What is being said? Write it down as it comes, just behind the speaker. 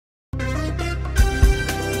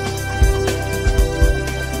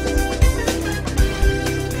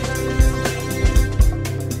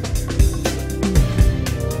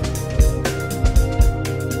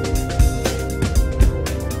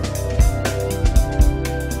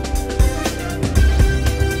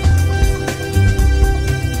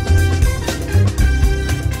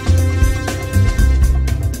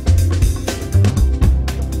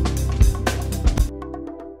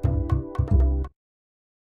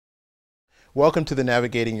Welcome to the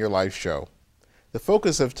Navigating Your Life show. The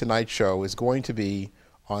focus of tonight's show is going to be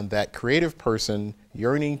on that creative person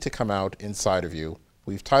yearning to come out inside of you.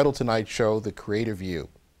 We've titled tonight's show, The Creative You.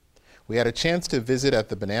 We had a chance to visit at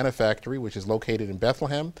the Banana Factory, which is located in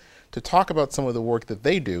Bethlehem, to talk about some of the work that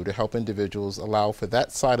they do to help individuals allow for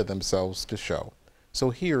that side of themselves to show. So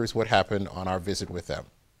here's what happened on our visit with them.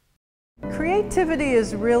 Creativity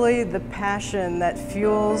is really the passion that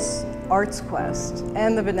fuels Arts Quest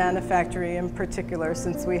and the Banana Factory in particular,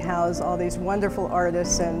 since we house all these wonderful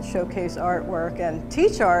artists and showcase artwork and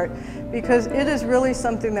teach art, because it is really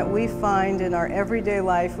something that we find in our everyday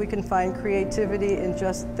life. We can find creativity in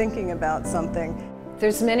just thinking about something.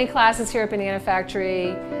 There's many classes here at Banana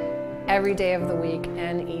Factory every day of the week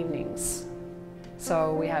and evenings.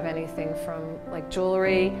 So we have anything from like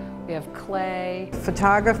jewelry, we have clay,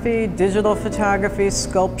 photography, digital photography,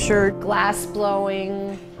 sculpture, glass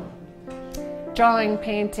blowing, drawing,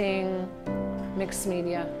 painting, mixed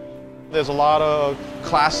media. There's a lot of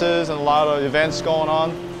classes and a lot of events going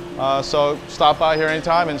on, so stop by here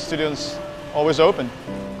anytime, and students always open.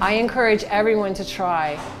 I encourage everyone to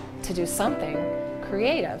try to do something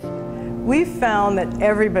creative. We've found that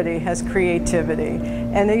everybody has creativity,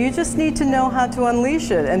 and you just need to know how to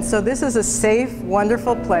unleash it. And so this is a safe,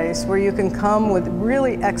 wonderful place where you can come with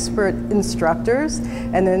really expert instructors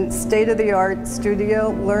and then state-of-the-art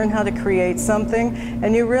studio, learn how to create something,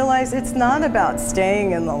 and you realize it's not about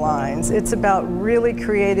staying in the lines. It's about really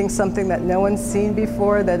creating something that no one's seen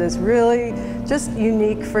before, that is really just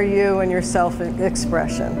unique for you and your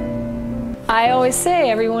self-expression. I always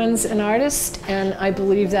say everyone's an artist, and I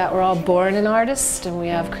believe that we're all born an artist and we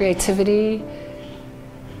have creativity,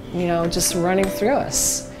 you know, just running through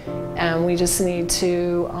us. And we just need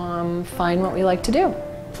to find what we like to do.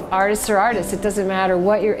 Artists are artists. It doesn't matter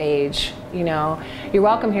what your age, you know. You're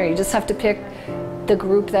welcome here. You just have to pick the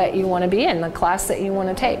group that you want to be in, the class that you want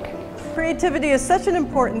to take. Creativity is such an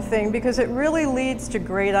important thing because it really leads to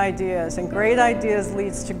great ideas, and great ideas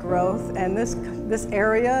leads to growth, and this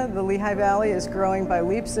area, the Lehigh Valley, is growing by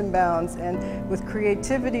leaps and bounds, and with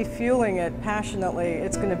creativity fueling it passionately,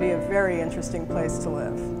 it's going to be a very interesting place to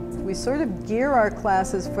live. We sort of gear our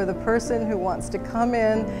classes for the person who wants to come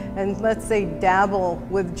in and, let's say, dabble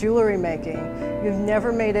with jewelry making. You've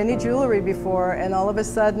never made any jewelry before, and all of a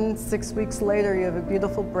sudden, 6 weeks later, you have a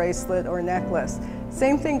beautiful bracelet or necklace.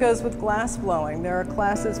 Same thing goes with glass blowing. There are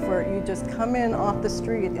classes where you just come in off the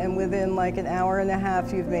street, and within like an hour and a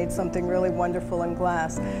half, you've made something really wonderful in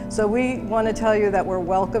glass. So we want to tell you that we're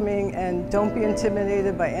welcoming, and don't be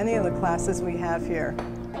intimidated by any of the classes we have here.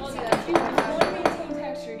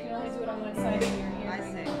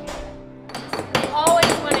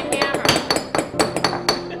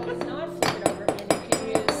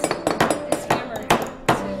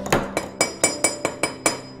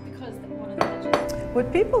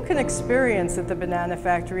 What people can experience at the Banana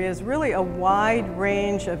Factory is really a wide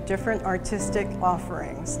range of different artistic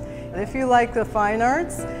offerings. If you like the fine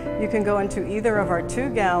arts, you can go into either of our two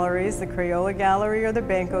galleries, the Crayola Gallery or the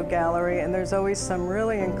Banco Gallery, and there's always some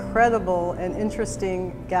really incredible and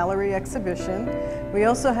interesting gallery exhibition. We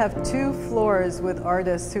also have 2 floors with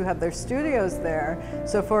artists who have their studios there.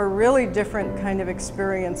 So for a really different kind of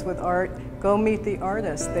experience with art, go meet the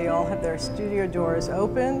artists. They all have their studio doors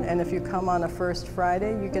open, and if you come on a first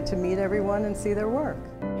Friday, you get to meet everyone and see their work.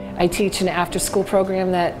 I teach an after-school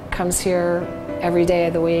program that comes here every day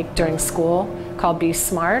of the week during school called Be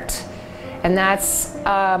Smart, and that's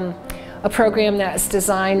a program that's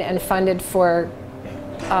designed and funded for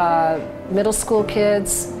middle school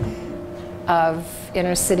kids of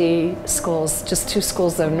inner city schools, just 2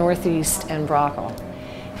 schools though, Northeast and Brockle.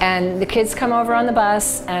 And the kids come over on the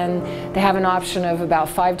bus, and they have an option of about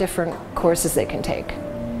 5 different courses they can take.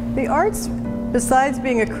 The arts, besides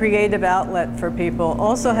being a creative outlet for people,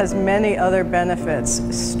 also has many other benefits.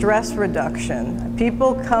 Stress reduction.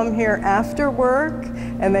 People come here after work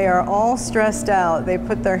and they are all stressed out. They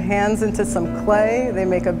put their hands into some clay, they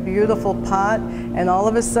make a beautiful pot, and all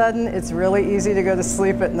of a sudden it's really easy to go to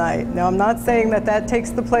sleep at night. Now, I'm not saying that that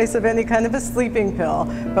takes the place of any kind of a sleeping pill,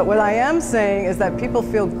 but what I am saying is that people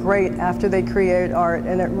feel great after they create art,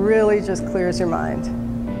 and it really just clears your mind.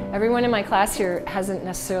 Everyone in my class here hasn't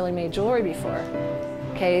necessarily made jewelry before,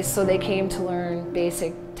 okay? So they came to learn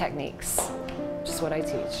basic techniques, which is what I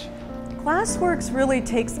teach. Glassworks really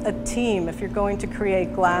takes a team if you're going to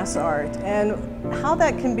create glass art, and how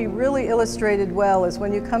that can be really illustrated well is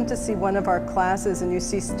when you come to see one of our classes and you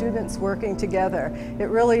see students working together. It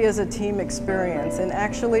really is a team experience, and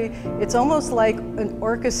actually it's almost like an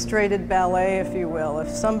orchestrated ballet, if you will. If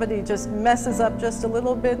somebody just messes up just a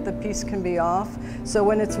little bit, the piece can be off. So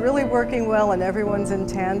when it's really working well and everyone's in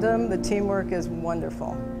tandem, the teamwork is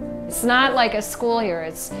wonderful. It's not like a school here.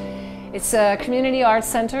 It's a community arts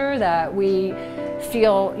center that we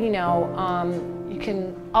feel, you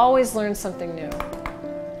can always learn something new.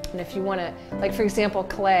 And if you want to, like for example,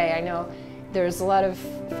 clay, I know there's a lot of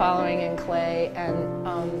following in clay,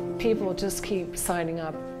 and people just keep signing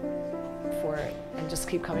up for it and just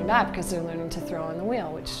keep coming back because they're learning to throw on the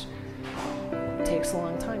wheel, which takes a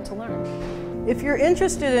long time to learn. If you're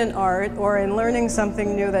interested in art or in learning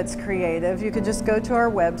something new that's creative, you could just go to our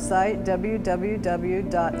website,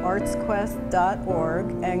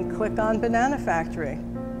 www.artsquest.org, and click on Banana Factory.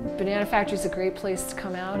 Banana Factory is a great place to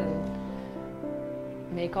come out and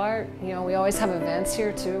make art. We always have events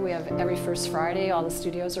here too. We have every first Friday, all the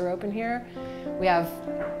studios are open here. We have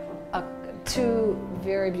two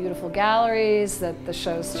very beautiful galleries that the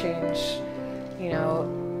shows change,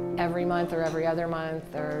 every month or every other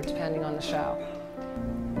month, or depending on the show.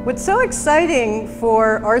 What's so exciting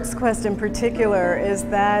for ArtsQuest in particular is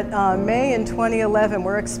that May in 2011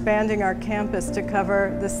 we're expanding our campus to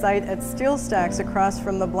cover the site at Steel Stacks across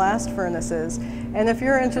from the blast furnaces. And if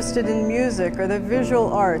you're interested in music or the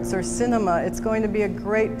visual arts or cinema, it's going to be a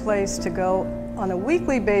great place to go on a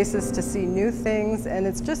weekly basis to see new things, and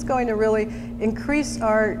it's just going to really increase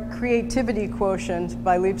our creativity quotient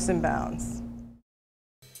by leaps and bounds.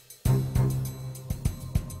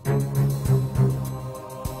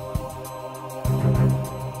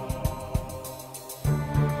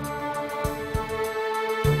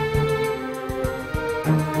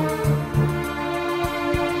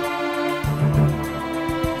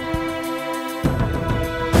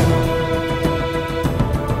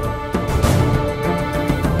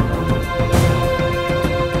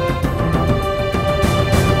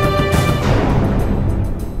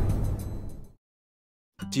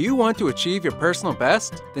 Do you want to achieve your personal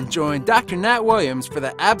best? Then join Dr. Nat Williams for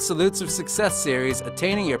the Absolutes of Success series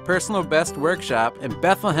Attaining Your Personal Best workshop in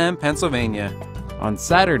Bethlehem, Pennsylvania on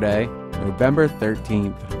Saturday, November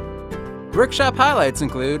 13th. Workshop highlights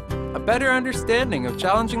include a better understanding of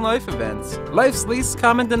challenging life events, life's least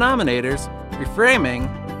common denominators, reframing,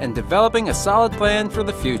 and developing a solid plan for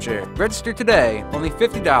the future. Register today, only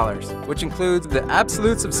 $50, which includes the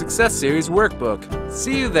Absolutes of Success series workbook.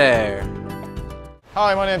 See you there.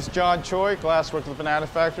 Hi, my name is John Choi, Glassworks with Banana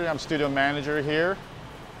Factory. I'm studio manager here,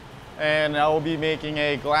 and I will be making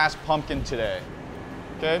a glass pumpkin today.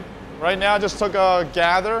 Okay, right now I just took a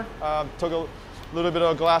gather, took a little bit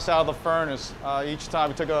of glass out of the furnace. Each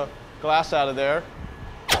time we took a glass out of there,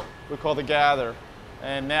 we call the gather.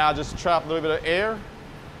 And now I just trap a little bit of air,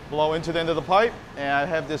 blow into the end of the pipe, and I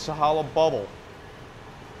have this hollow bubble.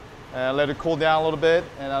 And I let it cool down a little bit,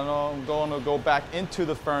 and I'm going to go back into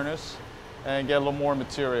the furnace and get a little more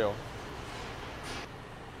material.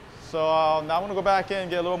 So now I'm going to go back in and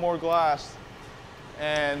get a little more glass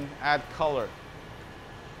and add color.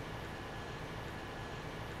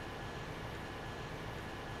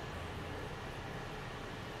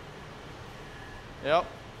 Yep.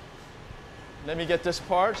 Let me get this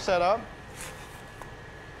part set up.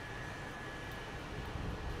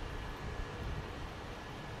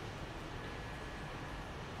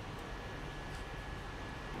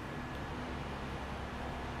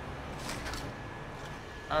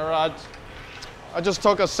 All right, I just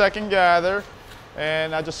took a second gather,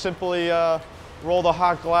 and I just simply roll the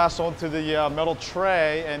hot glass onto the metal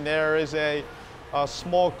tray, and there is a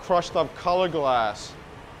small crushed up color glass.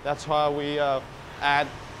 That's how we add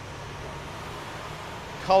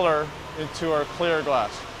color into our clear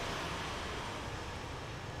glass.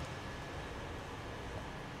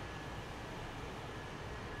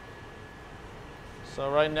 So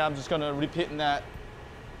right now I'm just going to repeat in that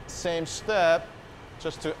same step,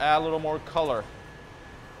 just to add a little more color.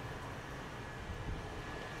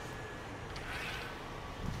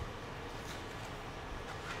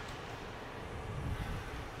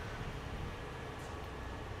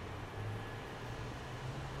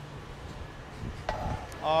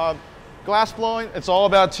 Glass blowing, it's all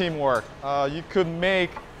about teamwork. You could make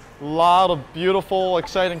a lot of beautiful,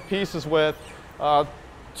 exciting pieces with 2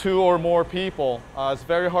 or more people. It's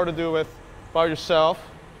very hard to do by yourself.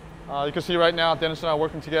 You can see right now Dennis and I are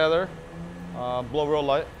working together. Blow real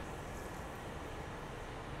light.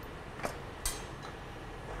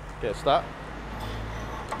 Okay, stop.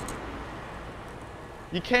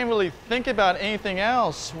 you can't really think about anything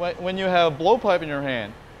else when you have a blowpipe in your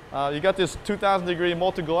hand. You got this 2,000-degree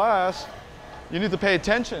molten glass, you need to pay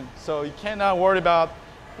attention. So you cannot worry about,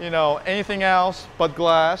 anything else but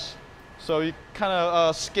glass. So you kind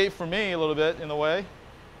of escape from me a little bit in a way,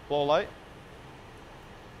 blow light.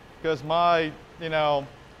 Because my,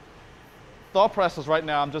 thought process right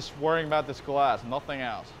now, I'm just worrying about this glass, nothing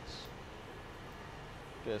else.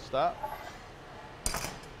 Good, stop.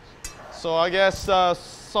 So I guess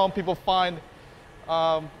some people find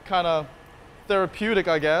kind of therapeutic,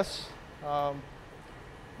 I guess.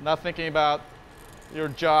 Not thinking about your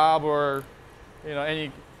job or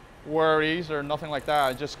any worries or nothing like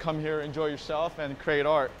that. Just come here, enjoy yourself, and create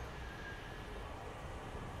art.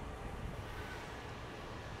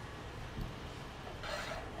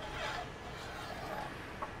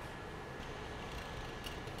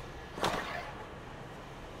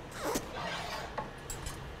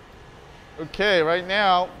 Okay, right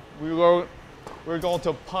now we're going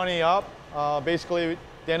to pony up. Basically,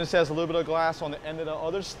 Dennis has a little bit of glass on the end of the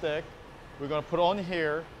other stick. We're going to put on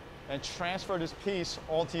here and transfer this piece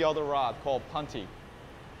onto the other rod called punty.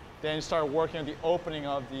 Then you start working on the opening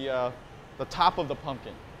of the top of the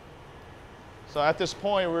pumpkin. So at this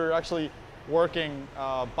point, we're actually working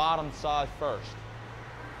bottom side first.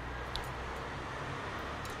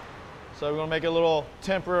 So we're going to make a little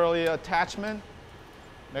temporary attachment.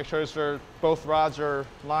 Make sure both rods are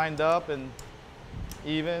lined up and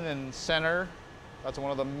even and center. That's one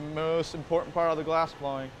of the most important part of the glass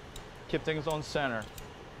blowing. Keep things on center.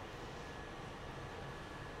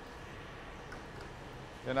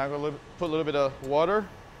 Then I'm going to put a little bit of water,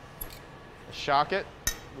 shock it,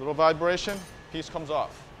 a little vibration, piece comes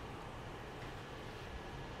off.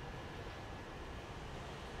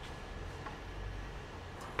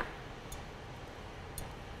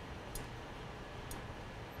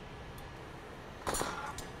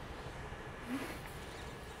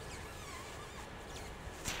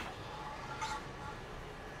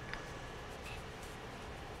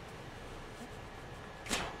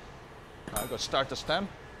 I'm going to start the stem.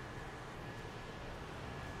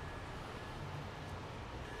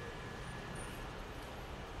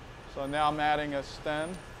 So now I'm adding a stem.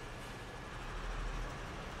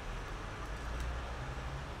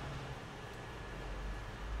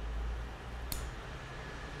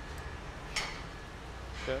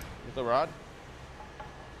 Okay, with the rod.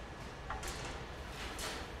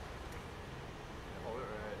 Hold it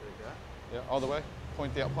right like that. Yeah, all the way.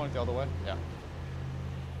 Point the other way. Yeah.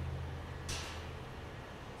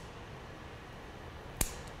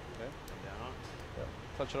 Down. Yeah.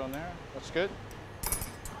 Touch it on there. That's good.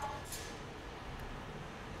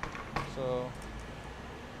 So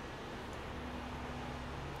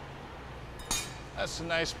that's a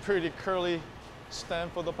nice, pretty curly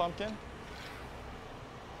stem for the pumpkin.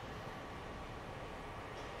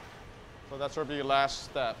 So that's will be your last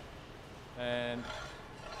step, and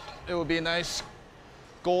it will be a nice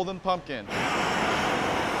golden pumpkin.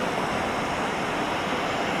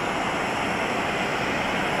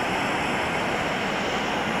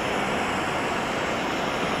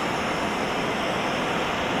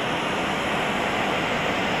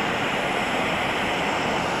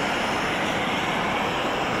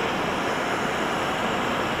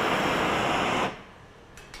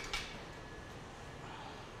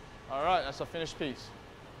 All right, that's a finished piece.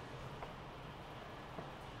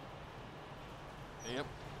 Yep.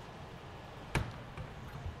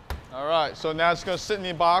 All right, so now it's going to sit in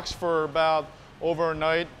the box for about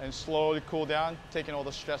overnight and slowly cool down, taking all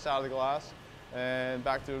the stress out of the glass and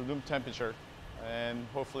back to room temperature. And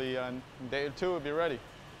hopefully in a day or two it'll be ready.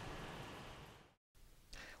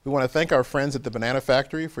 We want to thank our friends at the Banana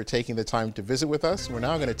Factory for taking the time to visit with us. We're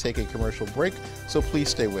now going to take a commercial break, so please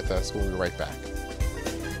stay with us. We'll be right back.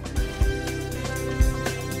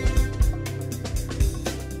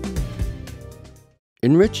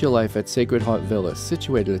 Enrich your life at Sacred Heart Villa,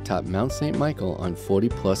 situated atop Mount St. Michael on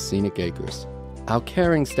 40-plus scenic acres. Our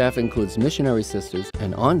caring staff includes missionary sisters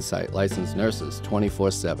and on-site licensed nurses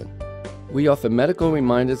 24/7. We offer medical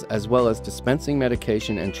reminders as well as dispensing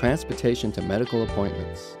medication and transportation to medical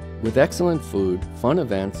appointments. With excellent food, fun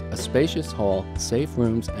events, a spacious hall, safe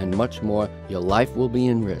rooms, and much more, your life will be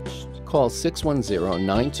enriched. Call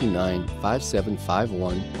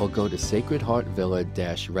 610-929-5751 or go to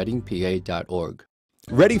sacredheartvilla-readingpa.org.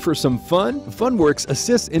 Ready for some fun? FunWorks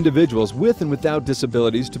assists individuals with and without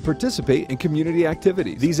disabilities to participate in community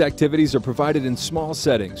activities. These activities are provided in small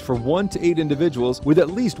settings for 1 to 8 individuals with at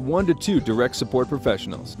least 1 to 2 direct support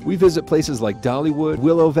professionals. We visit places like Dollywood,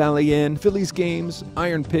 Willow Valley Inn, Phillies Games,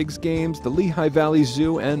 Iron Pigs Games, the Lehigh Valley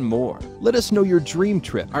Zoo, and more. Let us know your dream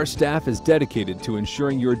trip. Our staff is dedicated to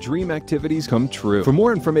ensuring your dream activities come true. For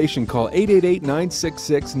more information, call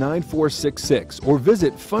 888-966-9466 or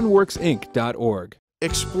visit funworksinc.org.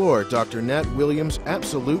 Explore Dr. Nat Williams'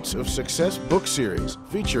 Absolutes of Success book series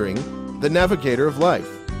featuring The Navigator of Life,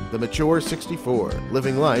 The Mature 64,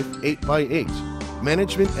 Living Life 8x8,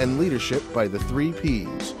 Management and Leadership by the 3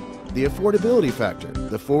 Ps, The Affordability Factor,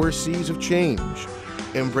 The 4 C's of Change,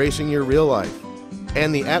 Embracing Your Real Life,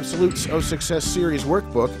 and the Absolutes of Success series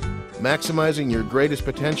workbook, Maximizing Your Greatest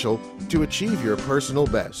Potential to Achieve Your Personal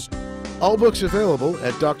Best. All books available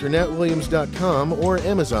at drnatwilliams.com or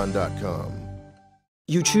amazon.com.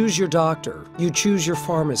 You choose your doctor, you choose your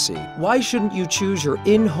pharmacy. Why shouldn't you choose your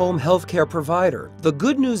in-home healthcare provider? The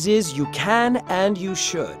good news is you can and you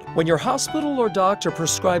should. When your hospital or doctor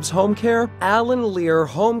prescribes home care, Alan Lear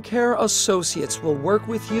Home Care Associates will work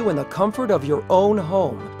with you in the comfort of your own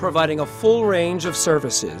home, providing a full range of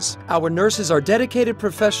services. Our nurses are dedicated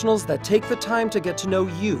professionals that take the time to get to know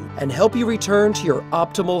you and help you return to your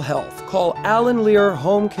optimal health. Call Alan Lear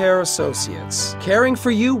Home Care Associates, caring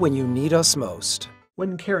for you when you need us most.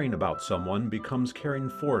 When caring about someone becomes caring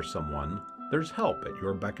for someone, there's help at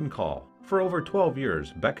your beck and call. For over 12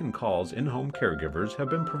 years, Beck & Call's in-home caregivers have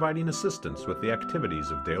been providing assistance with the activities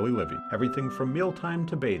of daily living, everything from mealtime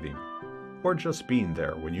to bathing, or just being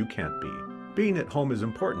there when you can't be. Being at home is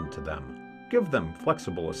important to them. Give them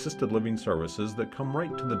flexible assisted living services that come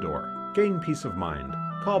right to the door. Gain peace of mind.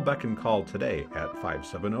 Call Beck & Call today at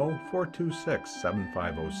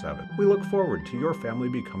 570-426-7507. We look forward to your family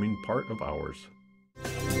becoming part of ours.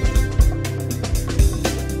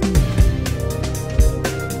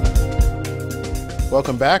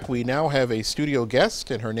 Welcome back. We now have a studio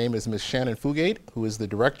guest, and her name is Ms. Shannon Fugate, who is the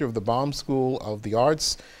director of the Baum School of the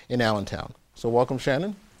Arts in Allentown. So welcome,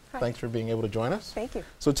 Shannon. Hi. Thanks for being able to join us. Thank you.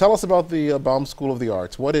 So tell us about the Baum School of the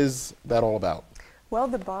Arts. What is that all about? Well,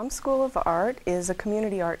 the Baum School of Art is a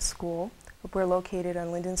community arts school. We're located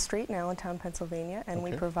on Linden Street in Allentown, Pennsylvania, and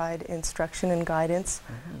we provide instruction and guidance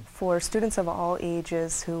for students of all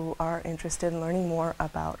ages who are interested in learning more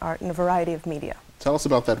about art in a variety of media. Tell us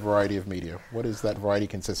about that variety of media. What does that variety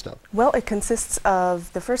consist of? Well, it consists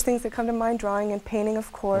of the first things that come to mind, drawing and painting,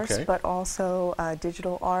 of course, but also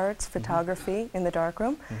digital arts, photography in the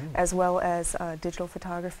darkroom, as well as digital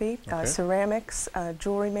photography, ceramics,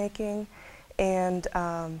 jewelry making, and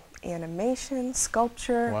animation,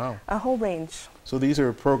 sculpture, a whole range. So these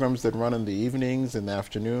are programs that run in the evenings, in the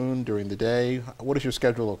afternoon, during the day. What does your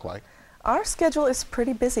schedule look like? Our schedule is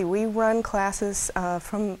pretty busy. We run classes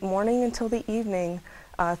from morning until the evening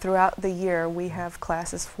throughout the year. We have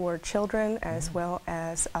classes for children as well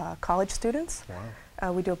as college students.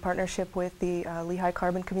 We do a partnership with the Lehigh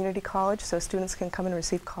Carbon Community College, so students can come and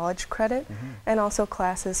receive college credit, and also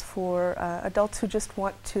classes for adults who just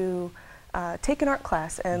want to take an art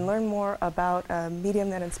class and learn more about a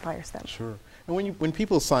medium that inspires them. Sure. And when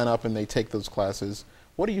people sign up and they take those classes,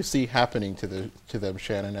 what do you see happening to them,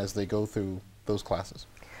 Shannon, as they go through those classes?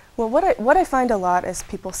 Well, what I find a lot is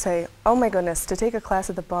people say, "Oh my goodness, to take a class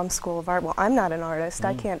at the Baum School of Art, well, I'm not an artist.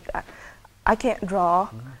 I can't draw,"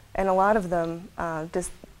 and a lot of them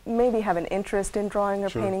just maybe have an interest in drawing or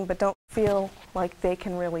painting, but don't feel like they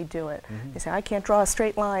can really do it. They say, "I can't draw a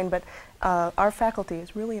straight line," but our faculty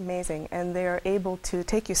is really amazing, and they're able to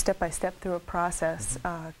take you step by step through a process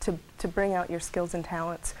to bring out your skills and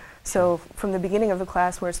talents. So from the beginning of the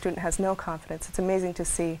class where a student has no confidence, it's amazing to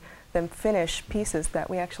see them finish pieces that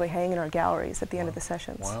we actually hang in our galleries at the end of the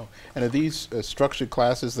sessions. Wow. And are these structured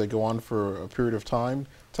classes that go on for a period of time?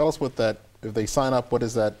 Tell us what that, if they sign up, what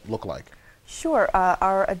does that look like? Sure.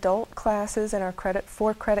 Our adult classes and our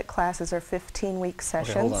 4-credit classes are 15-week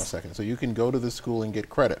sessions. Okay, hold on a second. So you can go to the school and get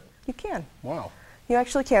credit? You can. Wow. You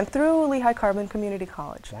actually can, through Lehigh Carbon Community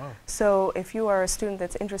College. Wow. So if you are a student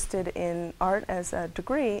that's interested in art as a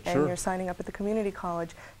degree and you're signing up at the community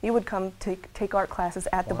college, you would come take art classes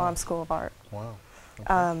at the Baum School of Art. Wow.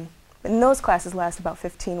 And those classes last about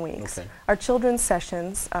 15 weeks. Okay. Our children's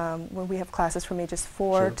sessions, where we have classes from ages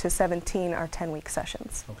 4 to 17, are 10-week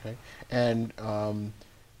sessions. Okay. And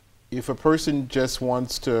if a person just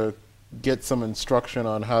wants to get some instruction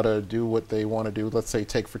on how to do what they want to do, let's say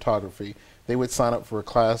take photography, they would sign up for a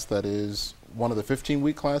class that is one of the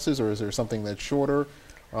 15-week classes, or is there something that's shorter?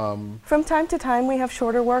 From time to time we have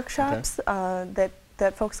shorter workshops that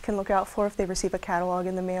that folks can look out for if they receive a catalog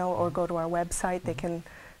in the mail or go to our website. They can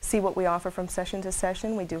see what we offer from session to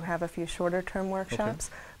session. We do have a few shorter term workshops.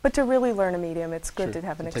 But to really learn a medium, it's good to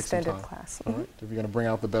have an extended class. All right. If you're going to bring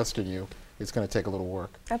out the best in you, it's going to take a little work.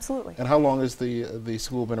 Absolutely. And how long has the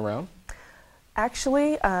school been around?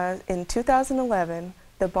 Actually, in 2011,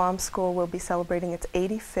 the Baum School will be celebrating its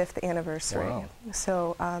 85th anniversary. Wow.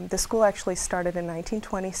 So the school actually started in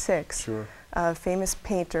 1926. Sure. A famous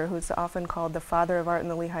painter who's often called the father of art in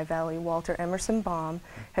the Lehigh Valley, Walter Emerson Baum,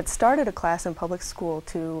 had started a class in public school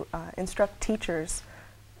to instruct teachers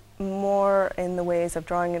more in the ways of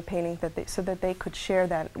drawing and painting so that they could share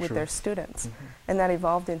that with their students. And that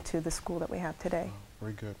evolved into the school that we have today. Oh,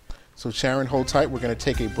 very good. So Sharon, hold tight. We're going to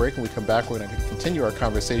take a break. When we come back, we're going to continue our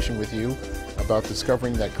conversation with you about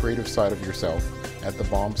discovering that creative side of yourself at the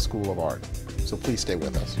Baum School of Art. So please stay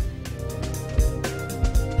with us.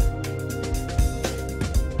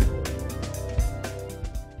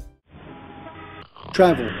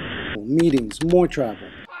 Travel, meetings, more travel.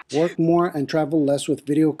 Work more and travel less with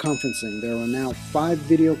video conferencing. There are now 5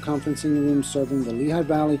 video conferencing rooms serving the Lehigh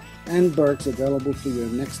Valley and Berks available for your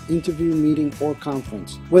next interview, meeting, or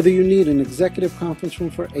conference. Whether you need an executive conference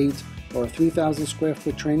room for 8 or a 3,000 square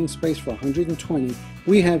foot training space for 120,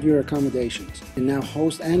 we have your accommodations. And now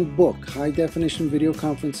host and book high-definition video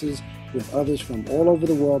conferences with others from all over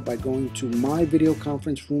the world by going to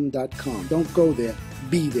myvideoconferenceroom.com. Don't go there,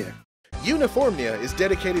 be there. Uniformnia is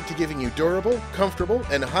dedicated to giving you durable, comfortable,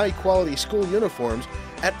 and high-quality school uniforms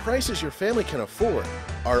at prices your family can afford.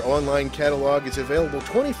 Our online catalog is available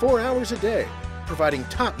 24 hours a day, providing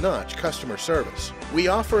top-notch customer service. We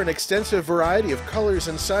offer an extensive variety of colors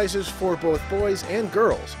and sizes for both boys and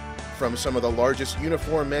girls, from some of the largest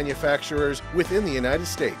uniform manufacturers within the United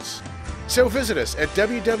States. So visit us at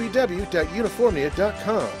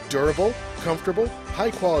www.uniformnia.com. Durable, comfortable,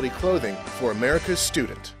 high-quality clothing for America's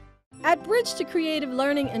student. At Bridge to Creative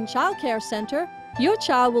Learning and Child Care Center, your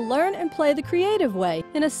child will learn and play the creative way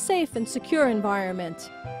in a safe and secure environment.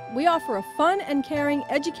 We offer a fun and caring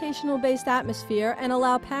educational-based atmosphere and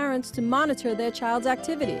allow parents to monitor their child's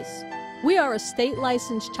activities. We are a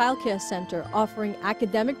state-licensed child care center offering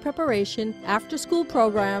academic preparation, after-school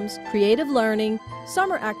programs, creative learning,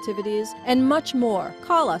 summer activities, and much more.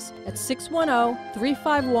 Call us at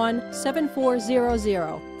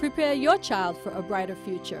 610-351-7400. Prepare your child for a brighter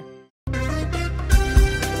future.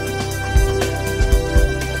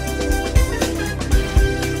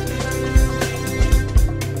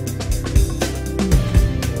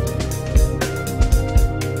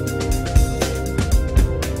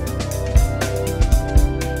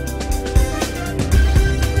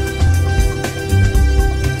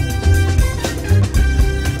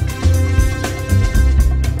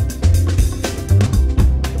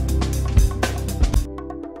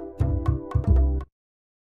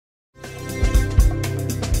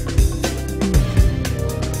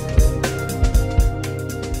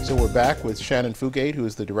 Back with Shannon Fugate, who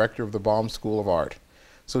is the director of the Baum School of Art.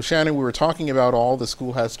 So Shannon, we were talking about all the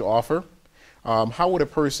school has to offer. How would a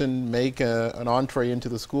person make an entree into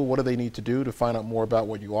the school? What do they need to do to find out more about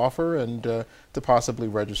what you offer and to possibly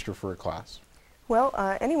register for a class? Well,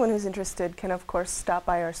 anyone who's interested can, of course, stop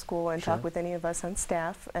by our school and talk with any of us on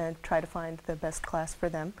staff and try to find the best class for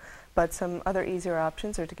them. But some other easier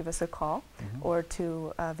options are to give us a call or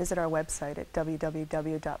to visit our website at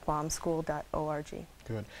www.baumschool.org.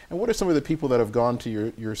 Good. And what are some of the people that have gone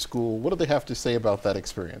to your school? What do they have to say about that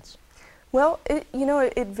experience? Well,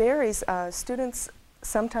 it varies. Students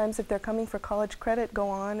sometimes, if they're coming for college credit, go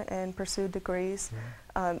on and pursue degrees.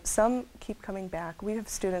 Some keep coming back. We have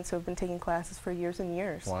students who have been taking classes for years and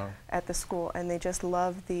years at the school, and they just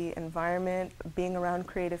love the environment, being around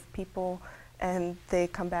creative people, and they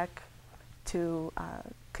come back to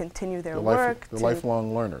continue their work. The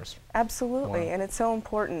lifelong learners. Absolutely, and it's so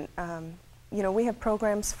important. You know, we have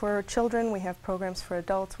programs for children, we have programs for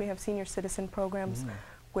adults, we have senior citizen programs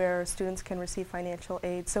where students can receive financial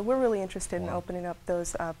aid. So we're really interested in opening up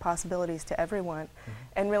those possibilities to everyone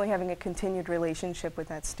and really having a continued relationship with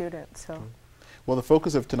that student. So, well, the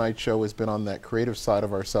focus of tonight's show has been on that creative side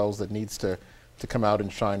of ourselves that needs to come out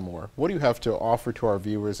and shine more. What do you have to offer to our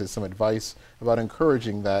viewers as some advice about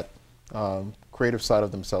encouraging that creative side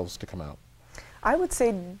of themselves to come out? I would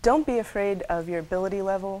say don't be afraid of your ability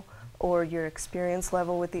level or your experience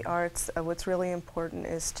level with the arts. What's really important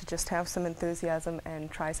is to just have some enthusiasm and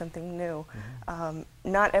try something new.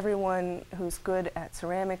 Not everyone who's good at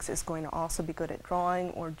ceramics is going to also be good at drawing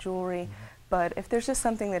or jewelry, but if there's just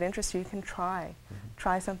something that interests you, you can try.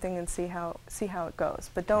 Try something and see how it goes.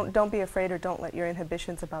 But don't be afraid, or don't let your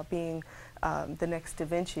inhibitions about being the next Da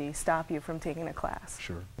Vinci stop you from taking a class.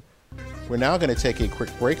 Sure. We're now going to take a quick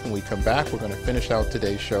break. When we come back, we're going to finish out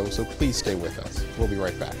today's show, so please stay with us. We'll be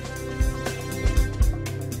right back.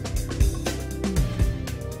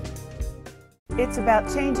 It's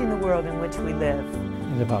about changing the world in which we live.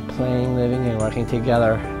 It's about playing, living, and working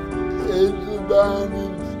together. It's about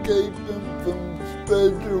escaping from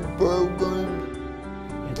special programs.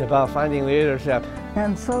 It's about finding leadership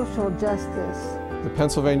and social justice. The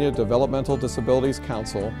Pennsylvania Developmental Disabilities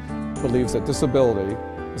Council believes that disability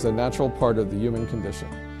is a natural part of the human condition.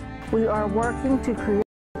 We are working to create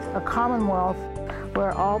a commonwealth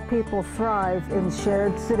where all people thrive in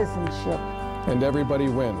shared citizenship. And everybody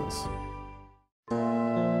wins.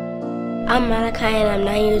 I'm Malachi and I'm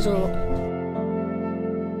 9 years old.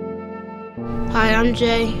 Hi, I'm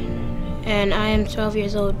Jay and I am 12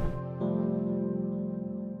 years old.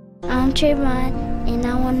 I'm Trayvon and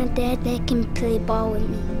I want a dad that can play ball with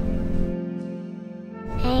me.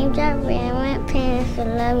 I'm Jeffrey and I want parents to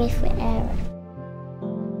love me forever.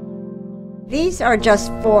 These are just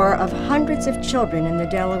 4 of hundreds of children in the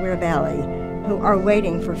Delaware Valley who are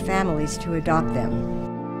waiting for families to adopt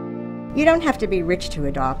them. You don't have to be rich to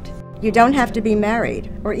adopt. You don't have to be married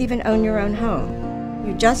or even own your own home.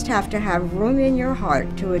 You just have to have room in your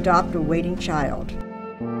heart to adopt a waiting child.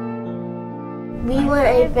 We want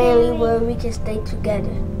a family where we can stay together.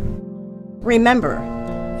 Remember,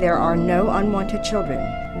 there are no unwanted children,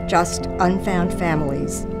 just unfound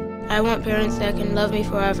families. I want parents that can love me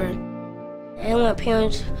forever. I want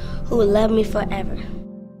parents who will love me forever.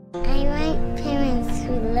 I want parents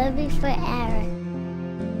who love me forever.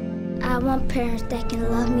 I want parents that can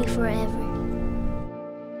love me forever.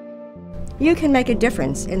 You can make a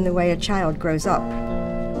difference in the way a child grows up.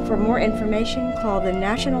 For more information, call the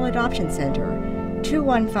National Adoption Center,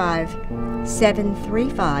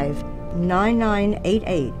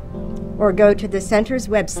 215-735-9988, or go to the center's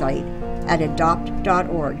website at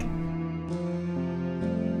adopt.org.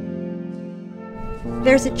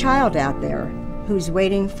 There's a child out there who's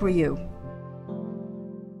waiting for you.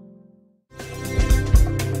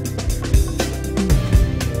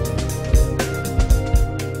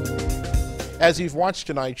 As you've watched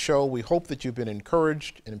tonight's show, we hope that you've been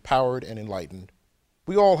encouraged, empowered, and enlightened.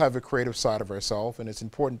 We all have a creative side of ourselves, and it's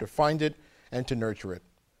important to find it and to nurture it.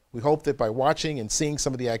 We hope that by watching and seeing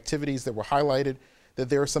some of the activities that were highlighted, that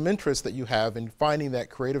there are some interest that you have in finding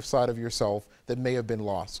that creative side of yourself that may have been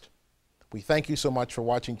lost. We thank you so much for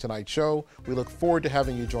watching tonight's show. We look forward to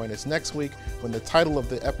having you join us next week when the title of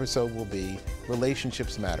the episode will be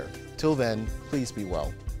Relationships Matter. Till then, please be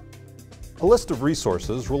well. A list of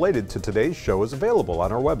resources related to today's show is available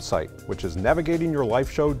on our website, which is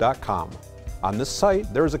navigatingyourlifeshow.com. On this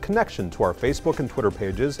site, there is a connection to our Facebook and Twitter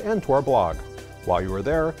pages and to our blog. While you are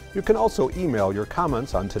there, you can also email your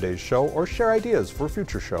comments on today's show or share ideas for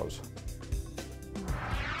future shows.